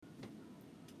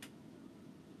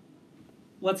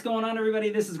What's going on, everybody?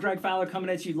 This is Greg Fowler coming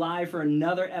at you live for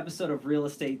another episode of Real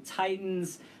Estate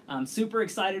Titans. I'm super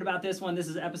excited about this one. This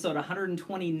is episode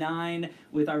 129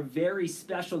 with our very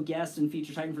special guest and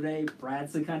feature titan for today, Brad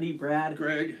Secundi. Brad,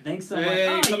 Greg, thanks so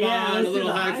hey, much. Come on, a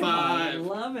little high five. I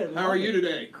love it. How are you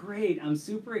today? Great. I'm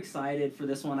super excited for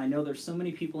this one. I know there's so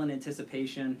many people in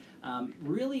anticipation.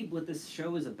 Really, what this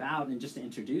show is about, and just to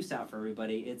introduce out for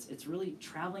everybody, it's really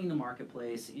traveling the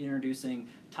marketplace, introducing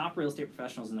top real estate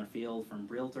professionals in their field, from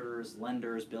realtors,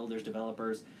 lenders, builders,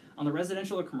 developers. On the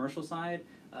residential or commercial side,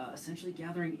 essentially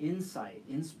gathering insight,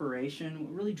 inspiration,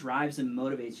 what really drives and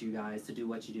motivates you guys to do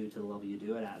what you do to the level you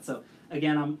do it at. So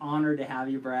again, I'm honored to have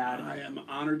you, Brad. I am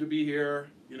honored to be here,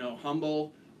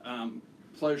 humble,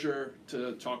 pleasure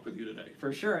to talk with you today.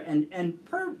 For sure, and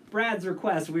per Brad's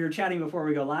request, we were chatting before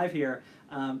we go live here,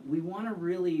 we want to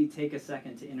really take a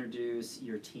second to introduce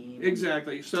your team.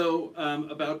 Exactly. So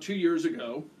about 2 years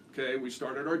ago, we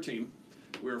started our team.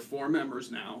 We're 4 members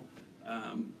now.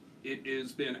 It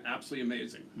has been absolutely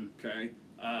amazing.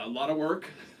 A lot of work.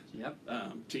 Yep.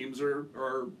 Teams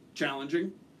are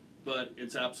challenging, but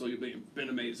it's absolutely been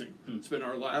amazing. It's been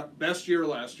our best year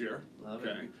last year. Love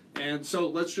it. And so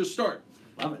let's just start.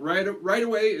 Love it. Right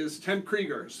away is Temp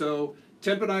Krieger. So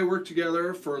Temp and I worked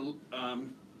together for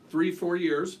 3-4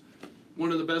 years.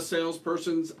 One of the best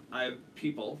salespersons I've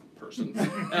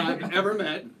ever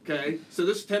met. So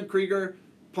this is Temp Krieger.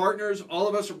 Partners, all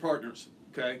of us are partners.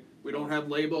 We don't have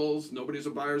labels. Nobody's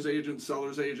a buyer's agent,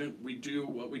 seller's agent. We do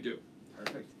what we do.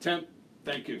 Perfect. Temp,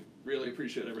 thank you. Really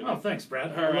appreciate everything. Oh, thanks,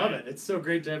 Brad. All I love right. it. It's so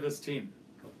great to have this team.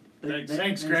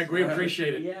 Thanks. Greg. We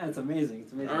appreciate it. Yeah, it's amazing.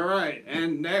 It's amazing. All right,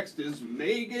 and next is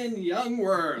Megan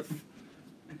Youngworth.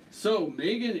 So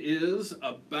Megan is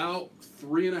about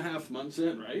 3.5 months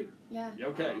in, right? Yeah.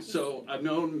 Okay, so I've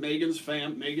known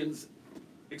Megan's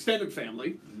extended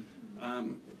family,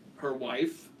 her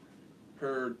wife's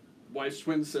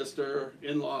twin sister,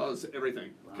 in-laws,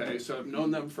 everything. Okay, so I've known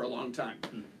them for a long time.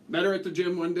 Met her at the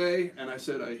gym one day, and I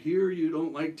said, I hear you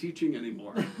don't like teaching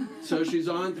anymore. So she's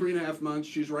on 3.5 months.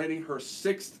 She's writing her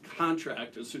 6th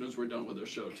contract as soon as we're done with our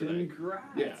show today. Congrats.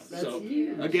 Yeah, That's so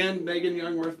huge. again, Megan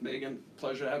Youngworth. Megan,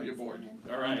 pleasure to have you aboard.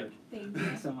 All right. Thank you.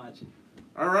 Thanks so much.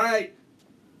 All right,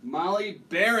 Molly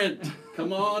Barrett,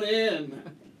 come on in.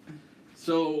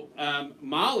 So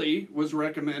Molly was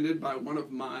recommended by one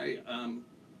of my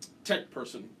tech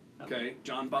person,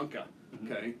 John Bunka,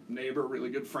 neighbor, really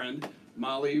good friend.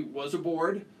 Molly was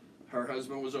aboard. Her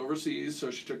husband was overseas,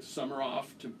 so she took the summer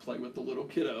off to play with the little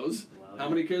kiddos. How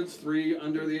many kids? 3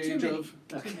 under the age of?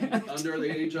 Under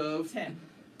the age of? 10.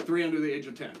 3 under the age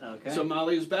of 10. Okay. So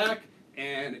Molly is back,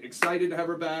 and excited to have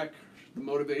her back. The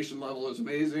motivation level is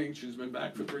amazing. She's been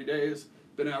back for 3 days,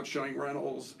 been out showing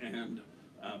rentals and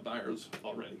buyers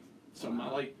already. So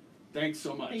Molly, thanks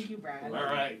so much. Thank you, Brad. All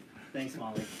right. Thanks,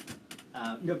 Molly.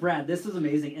 No, Brad, this is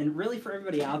amazing, and really for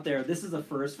everybody out there, this is a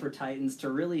first for Titans to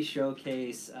really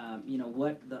showcase,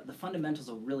 what the fundamentals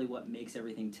of really what makes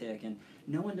everything tick, and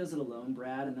no one does it alone,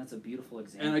 Brad, and that's a beautiful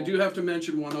example. And I do have to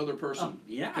mention one other person. Oh,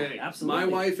 yeah, Okay. absolutely. My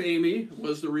wife Amy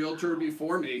was the realtor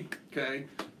before me.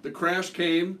 The crash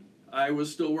came. I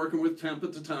was still working with Temp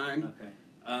at the time.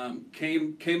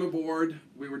 Came aboard.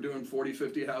 We were doing 40,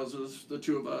 50 houses, the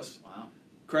two of us. Wow.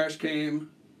 Crash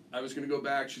came. I was going to go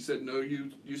back. She said, no,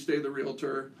 you stay the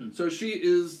realtor. So she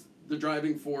is the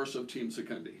driving force of Team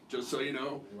Secundi. Just so you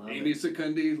know, Love Amy it.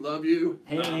 Secundi, love you.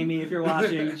 Hey, Amy, if you're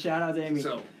watching, shout out to Amy.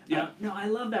 So, yeah. No, I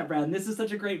love that, Brad, and this is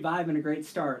such a great vibe and a great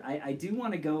start. I do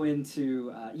want to go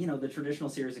into, the traditional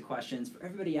series of questions for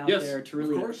everybody out Yes, there to of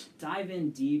really course. dive in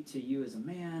deep to you as a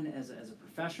man, as a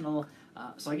professional.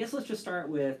 So I guess let's just start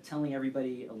with telling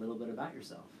everybody a little bit about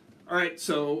yourself. All right,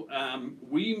 so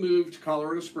we moved to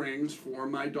Colorado Springs for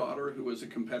my daughter, who was a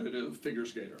competitive figure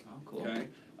skater. Oh, cool.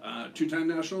 2-time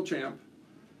national champ,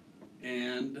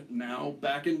 and now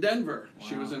back in Denver. Wow.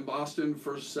 She was in Boston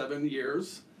for 7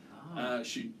 years. Oh,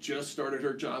 She just started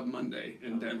her job Monday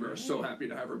in Denver. So happy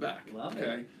to have her back. Love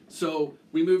it. So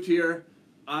we moved here.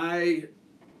 I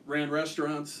ran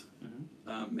restaurants,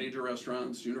 Mhm. major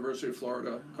restaurants, University of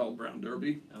Florida, called Brown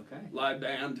Derby. Okay. Live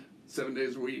band, 7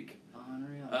 days a week.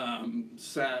 Unreal.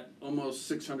 Sat almost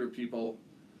 600 people,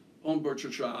 owned butcher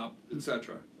shop,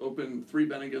 etc. Opened 3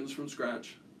 Bennigans from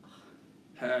scratch.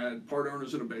 Had part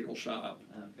owners in a bagel shop.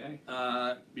 Okay.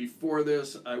 Before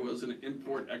this, I was an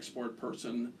import-export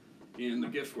person in the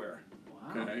giftware.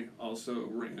 Wow. Also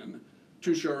ran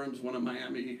 2 showrooms, one in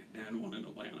Miami and one in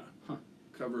Atlanta. Huh.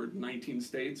 Covered 19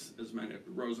 states, as many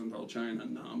Rosenthal, China,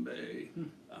 Nambe,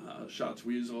 Schatz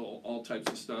Weasel, all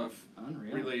types of stuff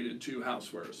Unreal. related to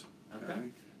housewares.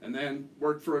 Okay. And then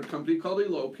worked for a company called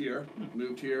Elope here,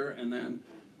 moved here, and then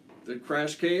the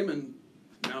crash came and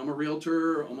now I'm a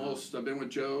realtor. I've been with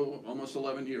Joe almost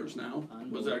 11 years now.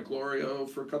 Was at Glorio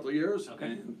for a couple of years. Okay.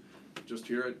 And just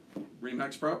here at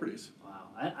Remax Properties.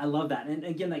 Wow, I love that, and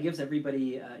again, that gives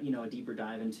everybody a deeper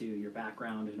dive into your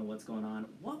background and what's going on.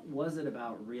 What was it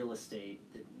about real estate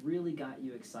that really got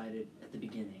you excited at the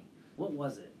beginning? What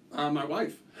was it? My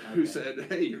wife, who said,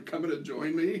 "Hey, you're coming to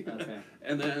join me." Okay.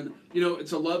 And then,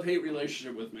 it's a love-hate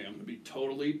relationship with me. I'm going to be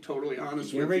totally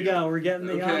honest with you. Here we go. We're getting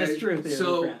the honest truth here.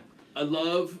 So, Brad. I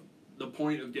love the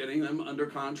point of getting them under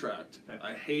contract. Okay.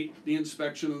 I hate the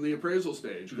inspection and the appraisal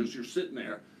stage because you're sitting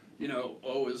there,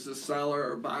 is this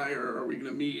seller or buyer? Are we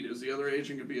going to meet? Is the other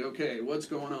agent going to be okay? What's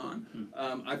going on?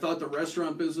 I thought the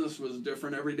restaurant business was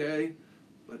different every day,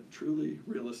 but truly,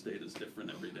 real estate is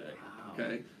different every day. Wow.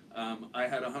 Okay. I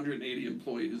had 180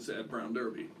 employees at Brown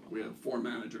Derby. We had 4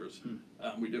 managers.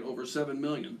 We did over $7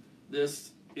 million.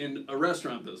 This in a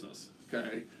restaurant business.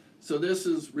 Okay. So this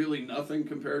is really nothing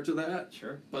compared to that.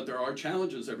 Sure. But there are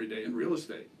challenges every day in real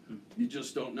estate. You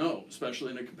just don't know,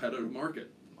 especially in a competitive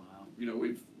market. Wow.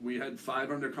 We had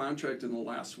 5 under contract in the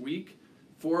last week.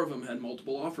 4 of them had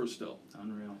multiple offers still.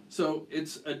 Unreal. So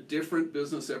it's a different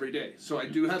business every day. So I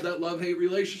do have that love-hate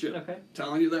relationship. Okay.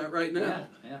 Telling you that right now.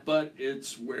 Yeah. But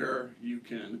it's where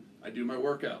I do my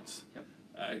workouts. Yep.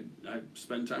 I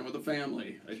spend time with the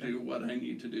family. I do what I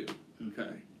need to do.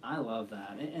 Okay. I love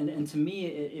that, and to me,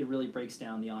 it really breaks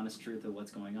down the honest truth of what's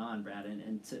going on, Brad.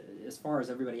 And as far as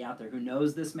everybody out there who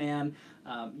knows this man,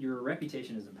 your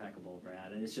reputation is impeccable,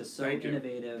 Brad, and it's just so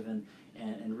innovative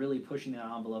and really pushing that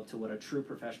envelope to what a true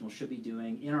professional should be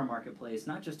doing in our marketplace,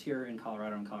 not just here in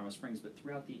Colorado and Colorado Springs, but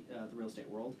throughout the real estate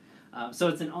world. So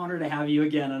it's an honor to have you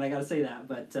again, and I got to say that.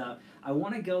 But I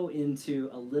want to go into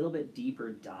a little bit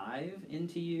deeper dive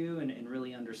into you and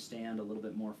really understand a little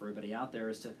bit more for everybody out there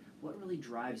as to what really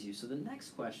drives you. So the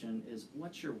next question is,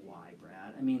 what's your why,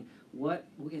 Brad? I mean, what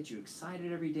will get you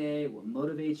excited every day? What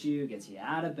motivates you, gets you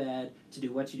out of bed to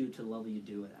do what you do to the level you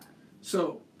do it at?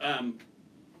 So, I'm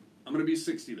going to be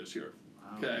 60 this year.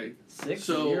 Wow. Okay. 6-0.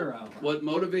 So what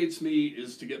motivates me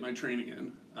is to get my training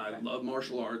in. I love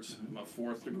martial arts. I'm a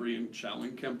 4th degree in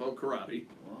Shaolin Kempo Karate.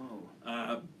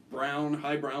 Whoa.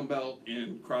 High brown belt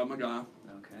in Krav Maga.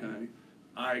 Okay.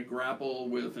 I grapple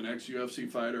with an ex-UFC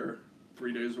fighter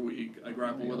 3 days a week. I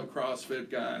grapple with a CrossFit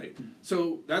guy.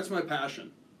 So that's my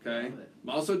passion. Okay. Love it. I'm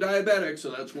also diabetic, so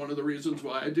that's one of the reasons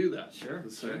why I do that. Sure.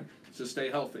 To stay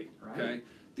healthy. Right. Okay.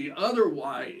 The other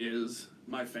why is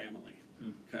my family.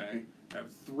 Okay. I have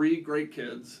 3 great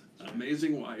kids, an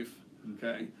amazing wife.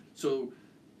 Okay. So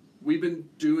we've been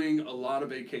doing a lot of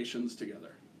vacations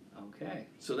together. Okay.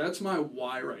 So that's my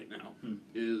why right now,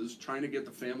 is trying to get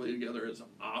the family together as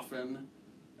often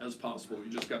as possible. We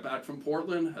just got back from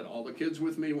Portland, had all the kids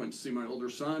with me, went to see my older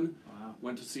son, Wow.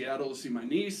 went to Seattle to see my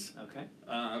niece. Okay.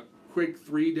 Quick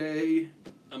 3-day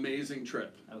amazing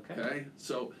trip. Okay.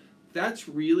 So that's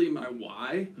really my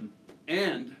why,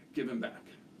 and giving back.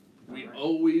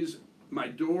 Alright. My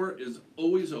door is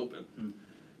always open.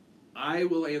 I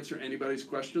will answer anybody's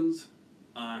questions.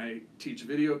 I teach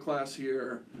video class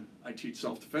here. I teach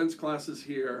self-defense classes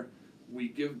here. We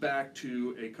give back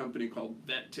to a company called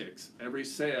VetTix. Every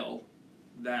sale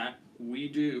that we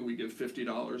do, we give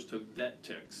 $50 to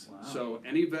VetTix. Wow. So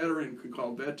any veteran can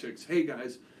call VetTix. Hey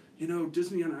guys,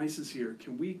 Disney on Ice is here.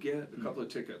 Can we get a couple of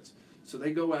tickets? So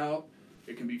they go out.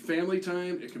 It can be family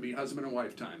time. It can be husband and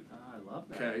wife time. I love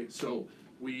that. Okay, so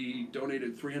we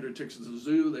donated 300 tickets to the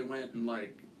zoo. They went in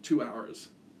like 2 hours.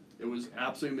 It was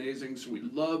absolutely amazing. So we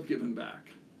love giving back.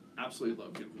 Absolutely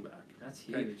love giving back. That's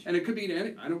huge. Okay? And it could be to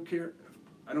any. I don't care.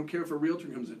 I don't care if a realtor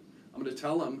comes in. I'm going to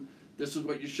tell them this is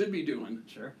what you should be doing.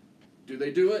 Sure. Do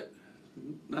they do it?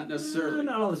 Not necessarily.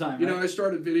 Not all the time. Right? I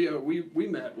started video. We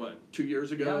met 2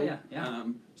 years ago. Yeah.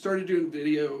 Started doing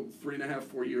video 3.5,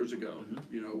 4 years ago.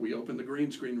 We opened the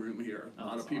green screen room here. A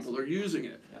lot of people are using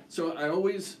it. Yeah. So I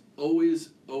always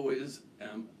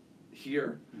am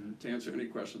here to answer any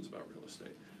questions about real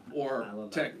estate or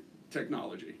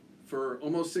technology. For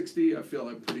almost 60, I feel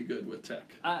I'm pretty good with tech.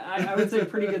 I would say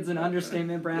pretty good's an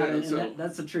understatement, Brad, Yeah, and so-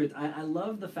 that's the truth. I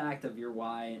love the fact of your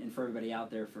why, and for everybody out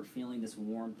there for feeling this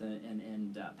warmth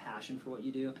and passion for what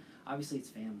you do. Obviously, it's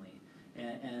family,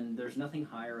 and there's nothing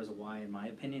higher as a why, in my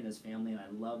opinion, as family, and I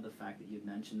love the fact that you've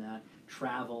mentioned that.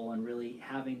 Travel and really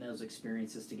having those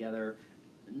experiences together.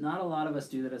 Not a lot of us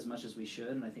do that as much as we should,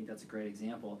 and I think that's a great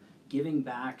example. giving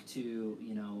back to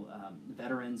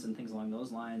veterans and things along those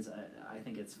lines, I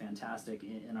think it's fantastic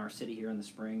in our city here in the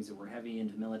Springs that we're heavy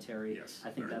into military. Yes, I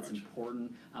think very that's much.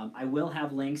 important. I will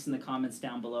have links in the comments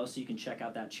down below so you can check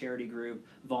out that charity group,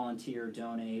 volunteer,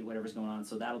 donate, whatever's going on.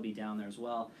 So that'll be down there as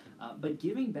well. But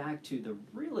giving back to the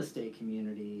real estate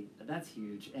community, that's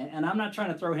huge. And I'm not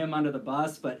trying to throw him under the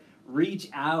bus, but reach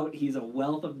out. He's a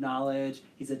wealth of knowledge.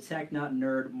 He's a tech nut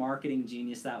nerd, marketing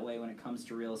genius that way when it comes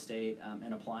to real estate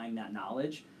and applying that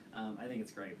knowledge. I think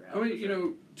it's great, Brad. I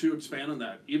mean, to expand on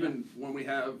that, even when we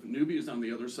have newbies on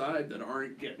the other side that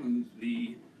aren't getting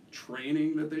the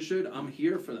training that they should, I'm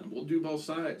here for them. We'll do both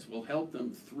sides. We'll help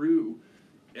them through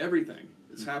everything.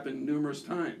 It's happened numerous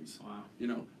times.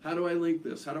 Wow. How do I link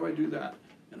this? How do I do that?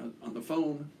 And on the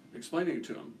phone, explaining it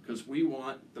to them, because we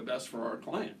want the best for our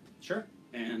client Sure.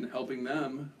 and helping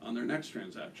them on their next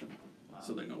transaction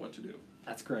so Wow. they know what to do.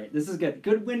 That's great. This is good.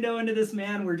 Good window into this,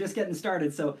 man. We're just getting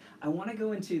started. So I want to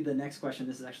go into the next question.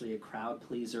 This is actually a crowd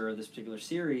pleaser of this particular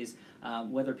series.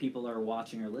 Whether people are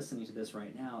watching or listening to this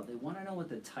right now, they want to know what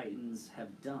the Titans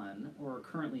have done or are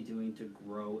currently doing to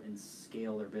grow and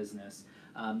scale their business.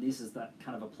 This is that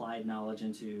kind of applied knowledge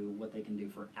into what they can do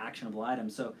for actionable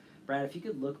items. So, Brad, if you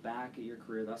could look back at your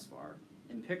career thus far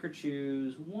and pick or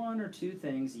choose one or two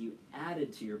things you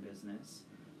added to your business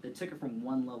that took it from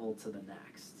one level to the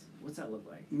next. What's that look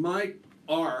like?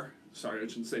 Sorry, I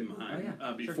shouldn't say mine. Oh,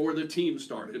 yeah, Before the team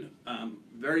started,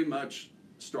 very much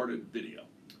started video.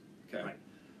 Okay.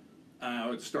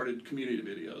 Right. It started community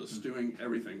videos, doing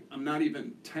everything. I'm not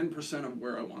even 10% of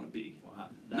where I want to be. Wow.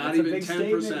 Not That's a even big 10%.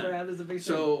 statement, Brad. That's a big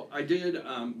So I did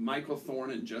Michael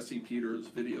Thorne and Jesse Peters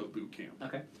video boot camp.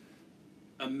 statement. Okay.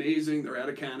 Amazing. They're out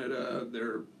of Canada.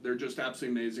 They're just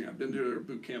absolutely amazing. I've been to their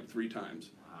boot camp 3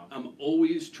 times. Wow. I'm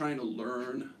always trying to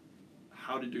learn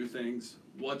how to do things,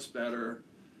 what's better,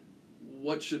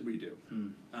 what should we do.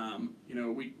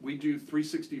 We do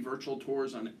 360 virtual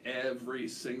tours on every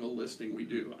single listing we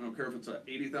do. I don't care if it's a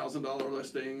 $80,000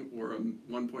 listing or a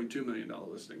 $1.2 million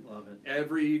listing. Love it.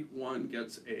 Everyone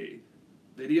gets a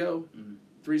video, Mhm.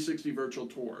 360 virtual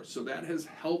tour. So that has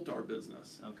helped our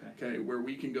business. Okay. Where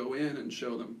we can go in and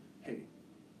show them, hey,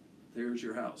 there's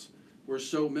your house. We're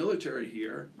so military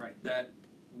here Right. that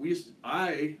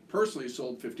I personally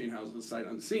sold 15 houses sight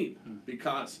unseen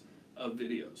because of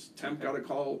videos. Temp Okay. got a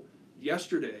call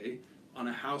yesterday on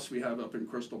a house we have up in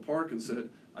Crystal Park and said,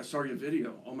 I saw your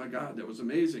video. Oh my God, that was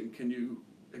amazing. Can you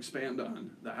expand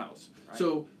on the house? Right.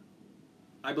 So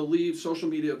I believe social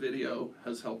media video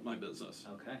has helped my business,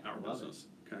 Okay. our Love business.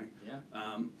 Okay. Yeah.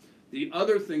 The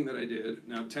other thing that I did,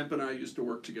 now Temp and I used to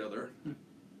work together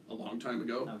a long time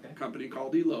ago. Okay. A company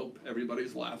called Elope.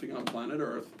 Everybody's laughing on planet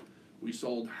Earth. We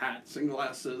sold hats and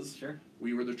glasses. Sure.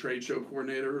 We were the trade show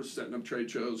coordinators, setting up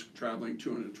trade shows, traveling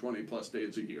 220 plus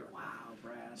days a year. Wow,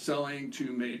 Brad. Selling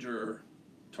to major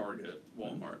Target,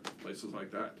 Walmart, places like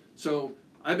that. So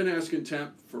I've been asking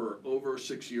Temp for over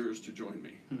 6 years to join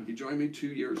me. He joined me 2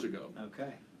 years ago.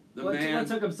 Okay. The What man,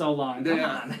 took him so long? Come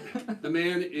Yeah. on. the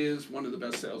man is one of the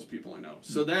best salespeople I know.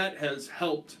 So that has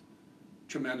helped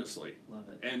tremendously Love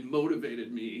it. and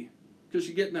motivated me, because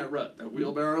you get in that rut, that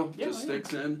wheelbarrow Yeah, just yeah.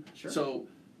 sticks in. Sure. So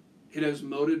it has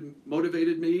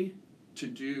motivated me to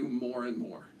do more and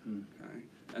more. Okay,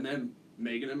 and then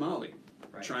Megan and Molly,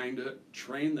 Right. trying to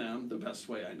train them the best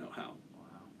way I know how.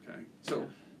 Wow. Okay, so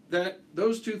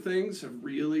those 2 things have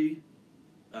really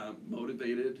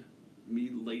motivated me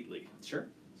lately. Sure.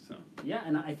 So Yeah,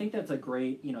 and I think that's a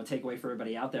great, takeaway for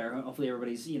everybody out there. Hopefully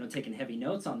everybody's, taking heavy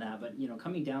notes on that, but,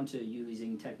 coming down to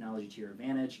using technology to your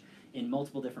advantage in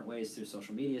multiple different ways through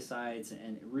social media sites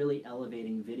and really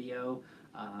elevating video,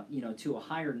 to a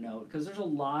higher note, because there's a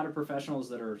lot of professionals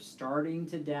that are starting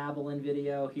to dabble in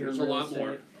video here there's in a real lot estate.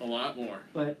 more, a lot more.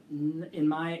 But in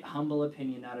my humble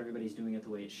opinion, not everybody's doing it the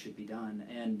way it should be done,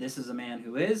 and this is a man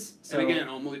who is. So, And again,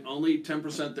 only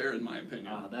 10% there in my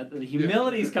opinion. the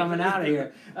humility's coming out of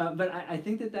here. But I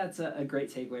think that's a great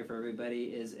takeaway for everybody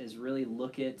is really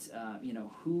look at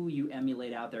who you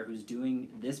emulate out there who's doing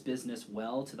this business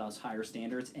well to those higher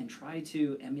standards and try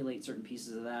to emulate certain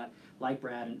pieces of that, like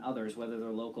Brad and others, whether they're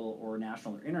local or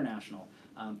national or international.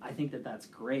 I think that's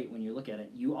great when you look at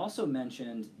it. You also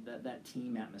mentioned that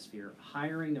team atmosphere,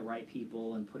 hiring the right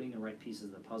people and putting the right pieces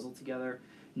of the puzzle together.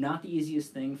 Not the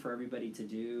easiest thing for everybody to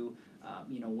do,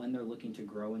 when they're looking to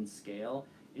grow and scale.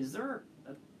 Is there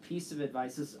a piece of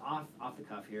advice, this is off the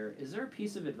cuff here, is there a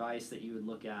piece of advice that you would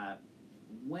look at?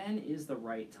 When is the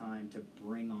right time to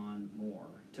bring on more,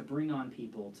 to bring on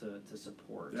people to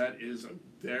support? That is a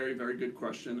very, very good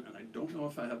question, and I don't know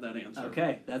if I have that answer.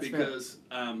 Okay, that's fair. because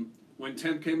when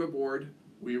Temp came aboard,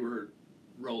 we were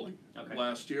rolling. Okay.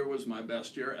 Last year was my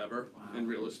best year ever Wow. in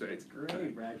real estate.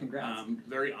 Great, Brad. Congrats.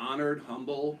 Very honored,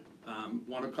 humble.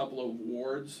 Won a couple of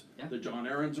awards. Yeah. The John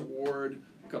Aarons Award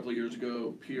a couple of years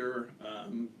ago. Peer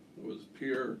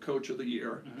Coach of the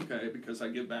Year. Mhm. Okay, because I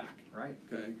give back. Right.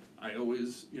 Okay, I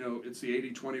always, it's the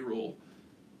 80-20 rule.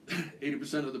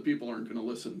 80% of the people aren't going to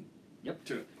listen. Yep.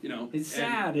 To It's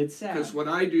sad. It's sad. because what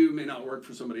I do may not work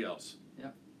for somebody else.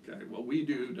 Yep. Okay, what we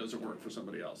do doesn't work for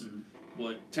somebody else. Mhm.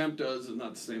 What Temp does is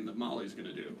not the same that Molly's going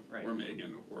to do, Right. or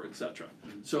Megan, or etc.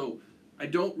 Mhm. So I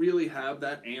don't really have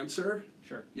that answer.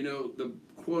 Sure. The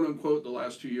quote unquote the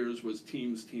last 2 years was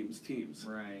teams.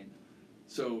 Right.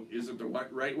 So is it the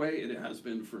right way? It has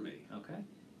been for me. Okay.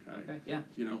 Okay. Okay. Yeah.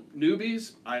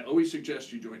 Newbies, I always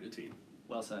suggest you join a team.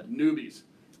 Well said. Newbies,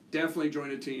 definitely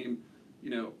join a team.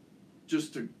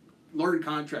 Just to learn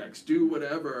contracts, do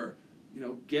whatever.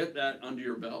 Get that under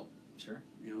your belt. Sure.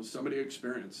 Somebody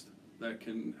experienced that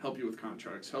can help you with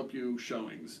contracts, help you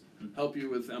showings, Mhm. help you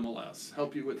with MLS,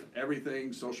 help you with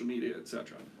everything, social media,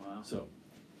 etc. Wow. So,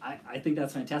 I think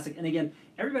that's fantastic. And again,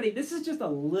 everybody, this is just a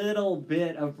little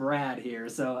bit of Brad here.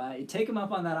 So take him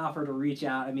up on that offer to reach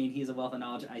out. I mean, he's a wealth of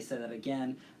knowledge. I say that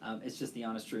again. It's just the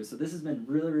honest truth. So this has been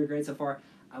really, really great so far.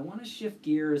 I want to shift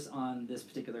gears on this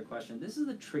particular question. This is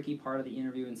the tricky part of the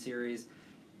interviewing series.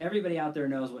 Everybody out there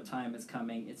knows what time is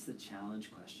coming. It's the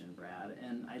challenge question, Brad.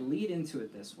 And I lead into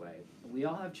it this way. We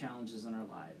all have challenges in our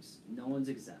lives. No one's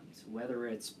exempt. Whether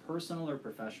it's personal or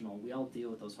professional, we all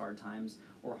deal with those hard times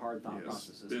or hard thought yes,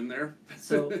 processes. been there.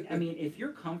 So, I mean, if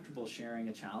you're comfortable sharing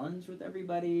a challenge with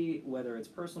everybody, whether it's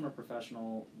personal or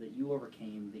professional, that you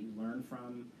overcame, that you learned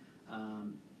from,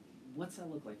 what's that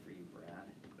look like for you,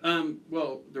 Brad?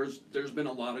 Well, there's been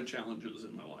a lot of challenges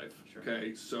in my life. Sure.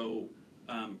 Okay, so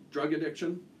drug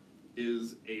addiction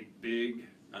is a big.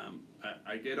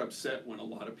 I get upset when a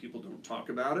lot of people don't talk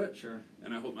about it, Sure.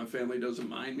 and I hope my family doesn't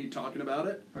mind me talking about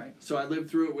it. Right. So I lived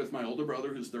through it with my older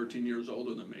brother, who's 13 years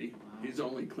older than me. Wow. He's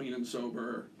only clean and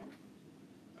sober.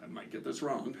 I might get this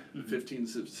wrong. Mhm. 15,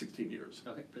 16 years.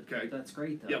 Okay. But Okay. That's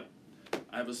great, though. Yep.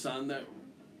 I have a son that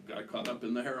got caught up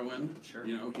in the heroin. Sure.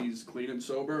 He's clean and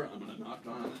sober. I'm gonna knock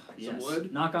on some Yes.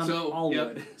 wood. Knock on all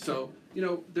yep. wood. So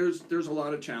there's a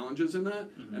lot of challenges in that,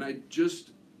 Mhm. and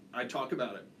I talk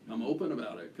about it. I'm open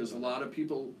about it because a lot of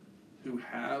people who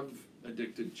have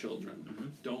addicted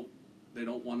children Mhm. they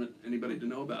don't want anybody to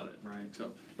know about it. Right.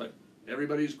 So, but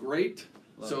everybody's great.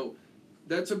 Love So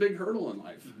that's a big hurdle in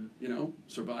life. Mhm.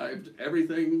 Survived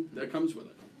everything that comes with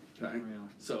it. Okay. Unreal.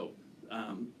 So,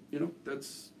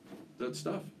 that's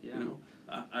stuff. Yeah.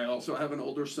 I also have an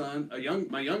older son,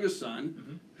 my youngest son,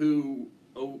 Mhm.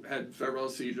 who had febrile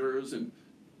seizures, and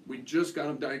we just got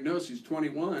him diagnosed. He's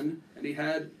 21, and he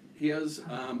has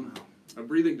Wow. a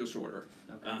breathing disorder.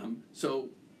 Okay. So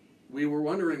we were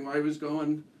wondering why he was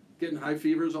getting high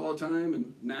fevers all the time,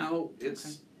 and now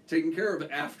it's taken care of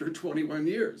after 21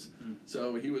 years. Mm.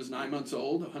 So he was 9 months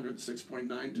old,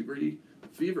 106.9 degree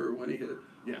fever when he hit it.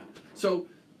 Yeah. So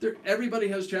everybody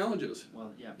has challenges.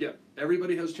 Well, yeah. Yeah,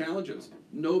 everybody has challenges.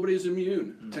 Nobody's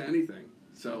immune Mm. to anything.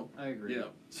 So I agree. yeah.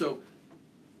 So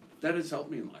that has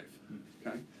helped me in life.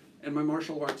 Okay. And my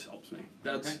martial arts helps me.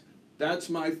 Okay. That's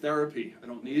my therapy. I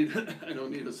don't need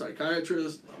a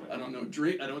psychiatrist. I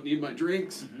don't need my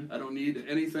drinks. Mhm. I don't need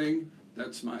anything.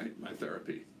 That's my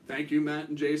therapy. Thank you, Matt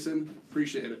and Jason.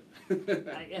 Appreciate it.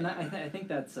 I think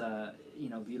that's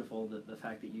beautiful, the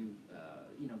fact that you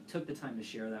took the time to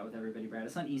share that with everybody, Brad.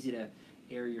 It's not easy to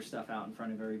air your stuff out in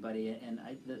front of everybody, and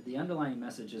the underlying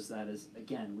message is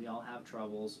again, we all have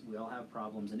troubles, we all have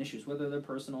problems and issues, whether they're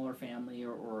personal or family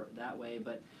or that way.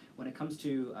 But when it comes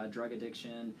to drug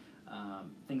addiction,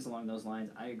 things along those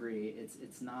lines, I agree.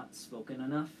 It's not spoken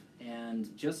enough,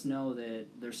 and just know that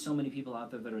there's so many people out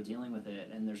there that are dealing with it,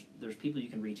 and there's people you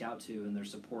can reach out to, and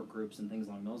there's support groups and things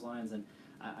along those lines. And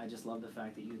I just love the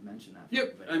fact that you've mentioned that. for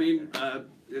Yep. everybody I out mean,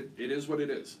 there. it is what it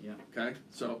is. Yeah. Okay.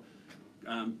 So,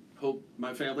 hope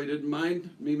my family didn't mind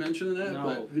me mentioning that. No,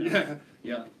 But no.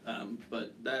 yeah.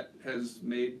 But that has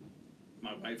made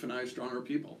my wife and I stronger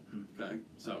people. Hmm. Okay. I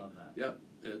So love that. yeah,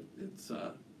 it's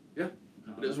No,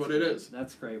 it is that's what it great. is.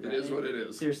 That's great, It Brad. is what it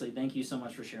is. Seriously, thank you so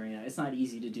much for sharing that. It's not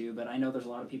easy to do, but I know there's a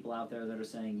lot of people out there that are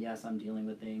saying, yes, I'm dealing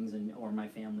with things, or my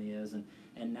family is,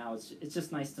 and now it's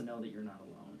just nice to know that you're not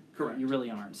alone. Correct. You really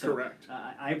aren't. So, Correct.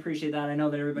 I appreciate that. I know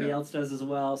that everybody Yeah. else does as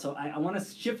well. So I want to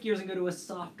shift gears and go to a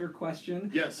softer question.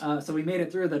 Yes. So we made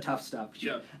it through the tough stuff.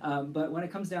 Yeah. But when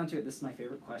it comes down to it, this is my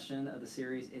favorite question of the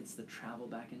series. It's the travel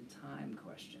back in time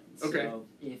question. Okay. So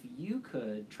if you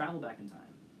could travel back in time,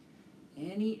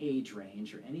 any age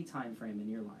range or any time frame in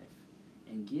your life,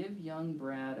 and give young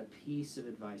Brad a piece of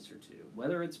advice or two,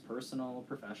 whether it's personal,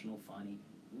 professional, funny,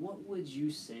 what would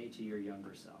you say to your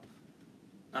younger self?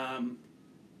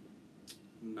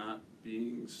 Not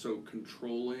being so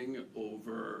controlling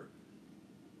over.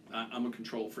 I'm a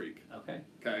control freak. Okay.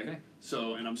 Okay.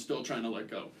 So, and I'm still trying to let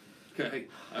go. Okay.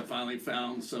 I finally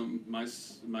found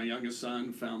my youngest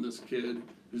son found this kid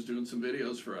who's doing some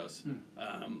videos for us.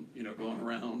 Going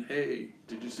around, hey,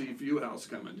 did you see View House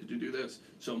coming? Did you do this?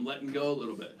 So I'm letting go a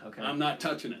little bit. Okay. I'm not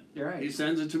touching it. You're right. He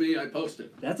sends it to me, I post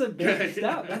it. That's a big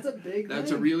step. That's a big That's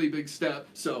thing. a really big step.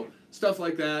 So stuff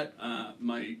like that.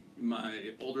 My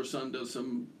older son does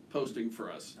some posting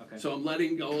for us. Okay. So I'm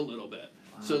letting go a little bit.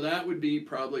 Wow. So that would be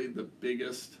probably the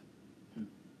biggest.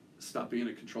 Stop being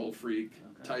a control freak,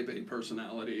 type A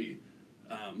personality.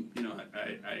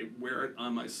 I wear it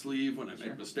on my sleeve when I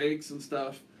make mistakes and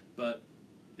stuff, but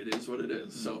it is what it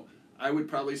is. So I would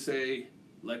probably say,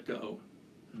 let go.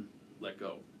 Let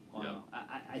go. Wow. Yeah.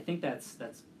 I think that's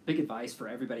big advice for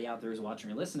everybody out there who's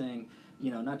watching or listening.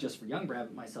 Not just for young Brad,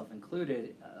 but myself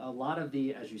included. A lot of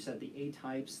the, as you said, the A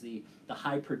types, the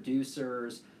high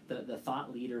producers, the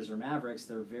thought leaders or mavericks,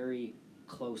 they're very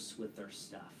close with their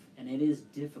stuff. And it is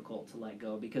difficult to let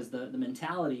go because the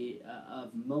mentality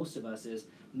of most of us is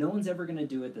no one's ever going to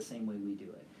do it the same way we do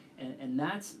it. And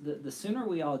that's, the sooner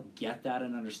we all get that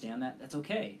and understand that, that's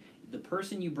okay. The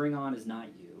person you bring on is not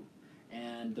you.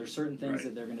 And there's certain things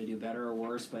that they're going to do better or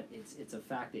worse, but it's a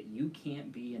fact that you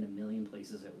can't be in a million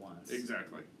places at once.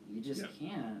 Exactly. You just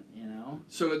can't,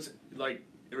 So it's like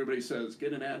everybody says,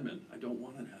 get an admin. I don't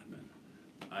want an admin.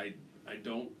 I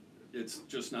don't, it's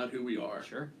just not who we are.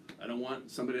 Sure. I don't want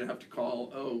somebody to have to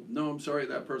call, oh, no, I'm sorry,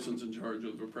 that person's in charge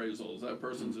of appraisals, that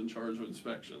person's in charge of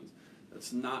inspections.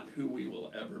 That's not who we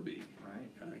will ever be. Right.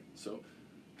 Okay? So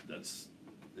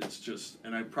it's just,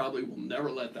 and I probably will never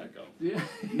let that go. Yeah.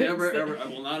 Never, ever. I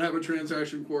will not have a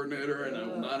transaction coordinator and I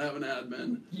will not have an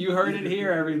admin. You heard it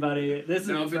here, everybody. This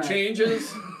Now, is if it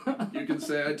changes, you can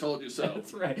say, I told you so.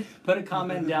 That's right. Put a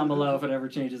comment down below if it ever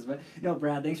changes. But no,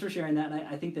 Brad, thanks for sharing that. And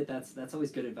I think that's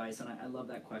always good advice. And I love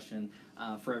that question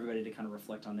for everybody to kind of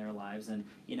reflect on their lives. And,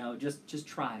 just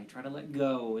try to let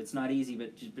go. It's not easy,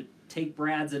 but take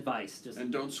Brad's advice.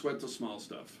 And don't sweat the small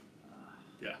stuff.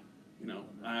 Yeah.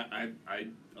 I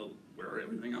wear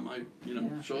everything on my,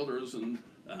 shoulders, and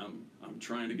I'm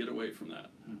trying to get away from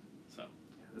that. So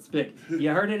that's big.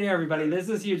 You heard it here, everybody. This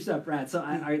is huge stuff, Brad. So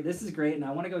this is great, and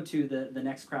I want to go to the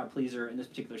next crowd pleaser in this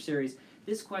particular series.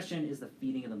 This question is the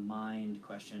feeding of the mind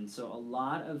question. So a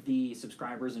lot of the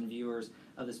subscribers and viewers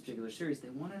of this particular series, they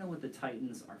want to know what the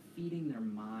Titans are feeding their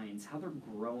minds, how they're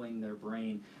growing their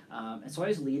brain. And so I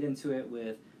just lead into it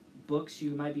with books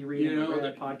you might be reading,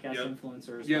 podcast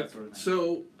influencers, that sort of thing.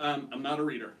 So I'm not a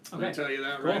reader. I'm going to tell you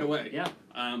that right away. Yeah.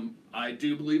 I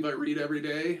do believe I read every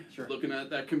day, Sure. looking at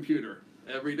that computer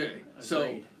every day. Agreed.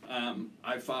 So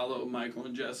I follow Michael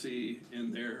and Jesse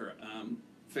in their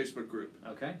Facebook group.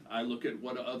 Okay. I look at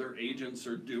what other agents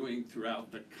are doing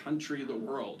throughout the country, the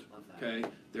world. Love that. Okay,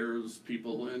 there's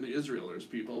people in Israel, there's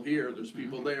people here, there's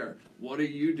people there. What are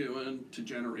you doing to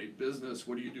generate business?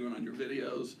 What are you doing on your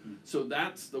videos? So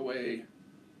that's the way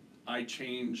I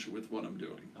change with what I'm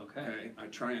doing. Okay. I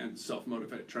try and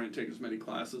self-motivate, try and take as many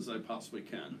classes as I possibly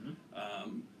can.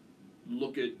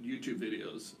 Look at YouTube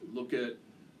videos, look at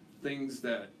things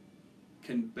that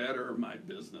can better my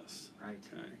business. Right.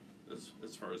 Okay.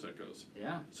 As far as that goes.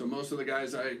 Yeah. So most of the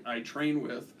guys I train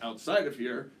with outside of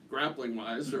here, grappling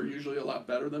wise, they're usually a lot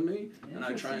better than me, and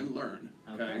I try and learn.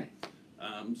 Okay.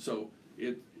 So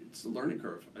it's the learning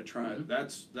curve. I try.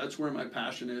 That's where my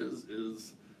passion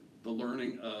is the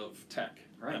learning of tech.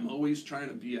 Right. I'm always trying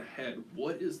to be ahead.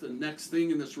 What is the next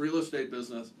thing in this real estate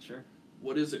business? Sure.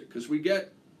 What is it? Because we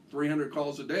get 300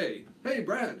 calls a day. Hey,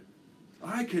 Brad,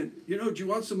 I can. Do you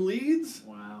want some leads?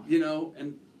 Wow.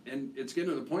 And it's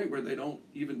getting to the point where they don't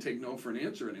even take no for an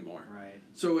answer anymore. Right.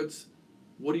 So it's,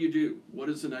 what do you do? What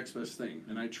is the next best thing?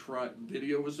 And I tried,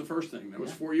 video was the first thing. That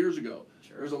was 4 years ago.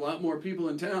 Sure. There's a lot more people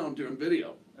in town doing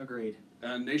video. Agreed.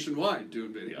 And nationwide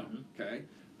doing video. Okay.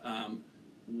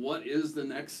 What is the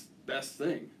next best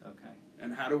thing? Okay.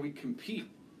 And how do we compete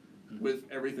with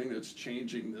everything that's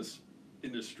changing this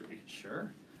industry?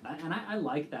 Sure. And I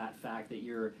like that fact that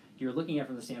you're looking at it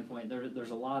from the standpoint, there's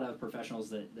a lot of professionals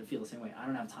that feel the same way. I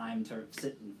don't have time to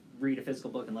sit and read a physical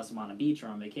book unless I'm on a beach or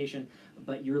on vacation,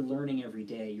 but you're learning every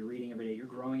day, you're reading every day, you're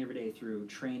growing every day through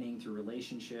training, through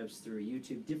relationships, through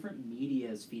YouTube, different media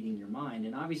is feeding your mind,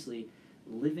 and obviously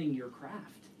living your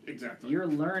craft. Exactly. You're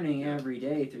learning every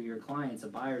day through your clients, the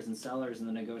buyers and sellers, and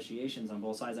the negotiations on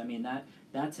both sides. I mean,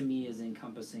 that to me is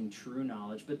encompassing true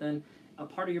knowledge. But then a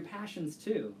part of your passions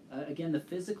too. Again, the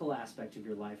physical aspect of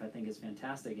your life I think is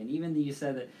fantastic. And even you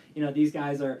said that these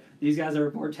guys are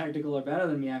more technical or better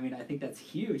than me. I mean, I think that's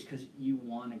huge because you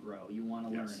want to grow, you want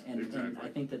to learn, Yes, and exactly. I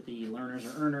think that the learners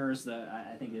are earners.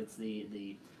 I think it's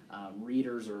the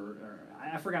readers or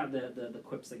I forgot the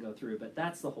quips that go through, but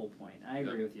that's the whole point. I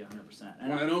agree with you 100%.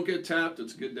 When I don't get tapped,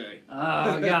 it's a good day.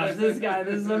 Oh gosh, this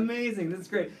is amazing. This is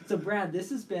great. So Brad, this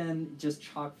has been just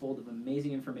chock full of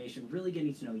amazing information, really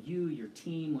getting to know you, your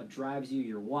team, what drives you,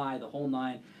 your why, the whole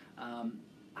nine.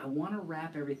 I want to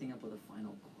wrap everything up with a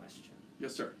final question.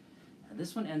 Yes, sir. And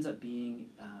this one ends up being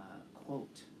a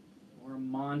quote or a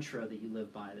mantra that you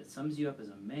live by that sums you up as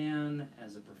a man,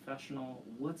 as a professional.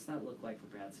 What's that look like for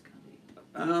Brad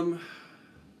Secundy?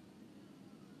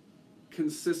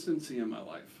 Consistency in my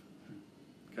life.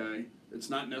 Okay, it's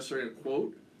not necessarily a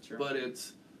quote, Sure. but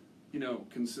it's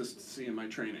consistency in my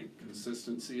training,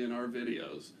 consistency in our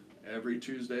videos. Every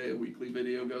Tuesday, a weekly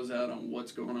video goes out on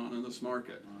what's going on in this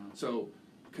market. Wow. So,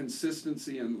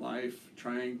 consistency in life,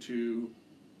 trying to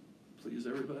please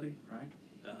everybody, Right.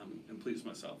 and please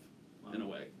myself Wow. in a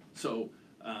way. So,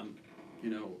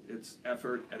 it's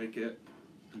effort, etiquette,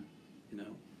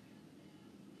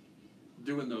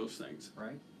 doing those things.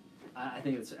 Right. I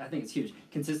think it's huge.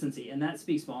 Consistency, and that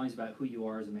speaks volumes about who you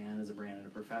are as a man, as a brand, and a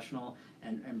professional.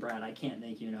 And Brad, I can't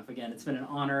thank you enough. Again, it's been an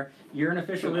honor. You're an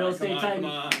official Come real on, estate come on, titan.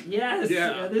 come on. Yes.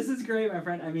 Yeah. This is great, my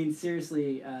friend. I mean,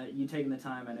 seriously, you taking the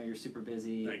time. I know you're super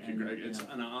busy. Thank you, and, Greg. It's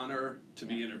an honor to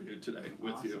be Yeah. interviewed today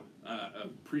with Awesome. you.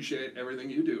 Appreciate everything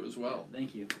you do as well.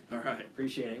 Thank you. All right.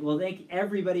 Appreciate it. Well, thank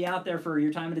everybody out there for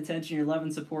your time and attention, your love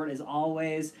and support as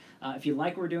always. If you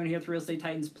like what we're doing here at the Real Estate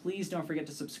Titans, please don't forget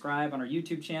to subscribe on our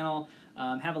YouTube channel.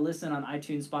 Have a listen on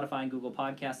iTunes, Spotify, and Google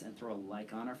Podcasts, and throw a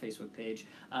like on our Facebook page.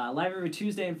 Live every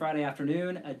Tuesday and Friday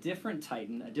afternoon, a different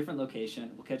Titan, a different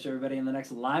location. We'll catch everybody in the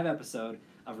next live episode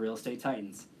of Real Estate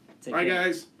Titans. Take Bye, care.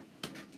 guys.